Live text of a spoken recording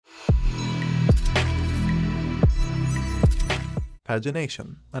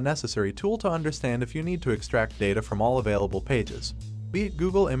pagination, a necessary tool to understand if you need to extract data from all available pages, be it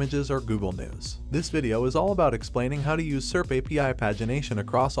Google Images or Google News. This video is all about explaining how to use SerpApi pagination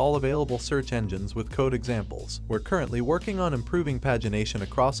across all available search engines with code examples. We're currently working on improving pagination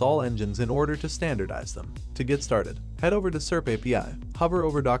across all engines in order to standardize them. To get started, head over to SerpApi, hover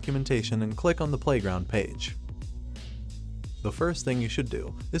over Documentation and click on the Playground page. The first thing you should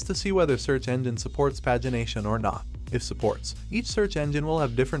do is to see whether search engine supports pagination or not. If supports, each search engine will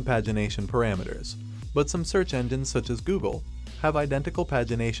have different pagination parameters, but some search engines such as Google have identical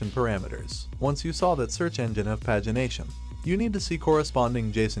pagination parameters. Once you saw that search engine have pagination, you need to see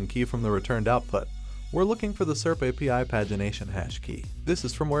corresponding JSON key from the returned output. We're looking for the SerpApi pagination hash key. This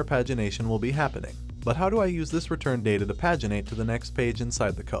is from where pagination will be happening. But how do I use this returned data to paginate to the next page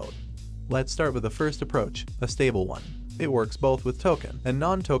inside the code? Let's start with the first approach, a stable one. It works both with token and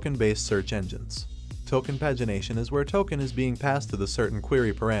non-token based search engines. Token pagination is where token is being passed to the certain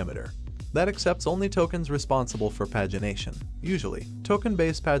query parameter that accepts only tokens responsible for pagination. Usually,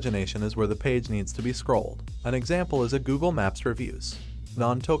 token-based pagination is where the page needs to be scrolled. An example is a Google Maps reviews.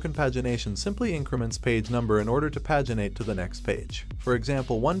 Non-token pagination simply increments page number in order to paginate to the next page. For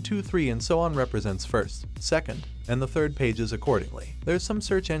example, 1, 2, 3 and so on represents first, second, and the third pages accordingly. There's some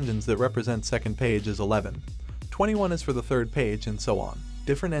search engines that represent second page as 11, 21 is for the third page, and so on.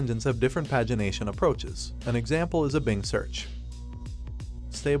 Different engines have different pagination approaches. An example is a Bing search.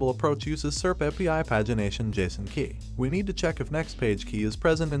 Stable approach uses SerpApi pagination JSON key. We need to check if next page key is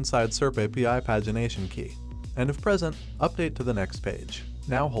present inside SerpApi pagination key, and if present, update to the next page.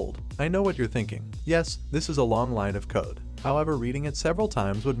 Now hold. I know what you're thinking. Yes, this is a long line of code. However, reading it several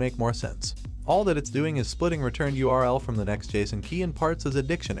times would make more sense. All that it's doing is splitting returned URL from the next JSON key in parts as a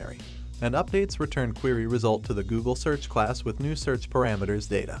dictionary, and updates return query result to the Google search class with new search parameters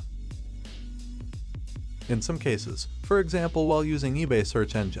data. In some cases, for example while using eBay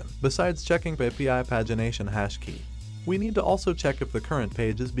search engine, besides checking API pagination hash key, we need to also check if the current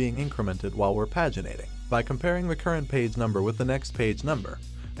page is being incremented while we're paginating, by comparing the current page number with the next page number,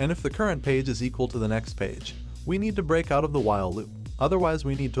 and if the current page is equal to the next page, we need to break out of the while loop, otherwise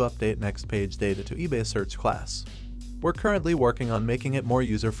we need to update next page data to eBay search class. We're currently working on making it more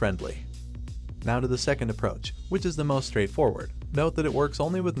user-friendly. Now to the second approach, which is the most straightforward. Note that it works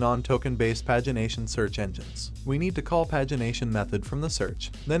only with non-token based pagination search engines. We need to call pagination method from the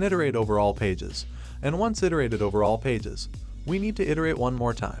search, then iterate over all pages, and once iterated over all pages, we need to iterate one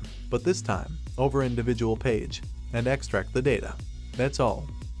more time, but this time, over individual page, and extract the data. That's all.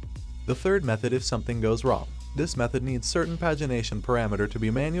 The third method if something goes wrong. This method needs certain pagination parameter to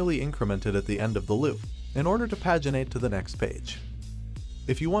be manually incremented at the end of the loop, in order to paginate to the next page.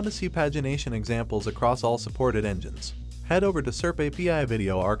 If you want to see pagination examples across all supported engines, head over to SerpApi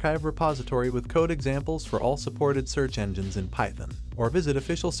Video Archive repository with code examples for all supported search engines in Python, or visit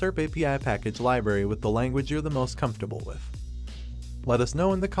official SerpApi package library with the language you're the most comfortable with. Let us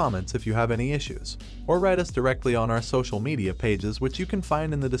know in the comments if you have any issues, or write us directly on our social media pages which you can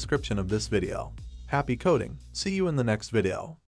find in the description of this video. Happy coding! See you in the next video.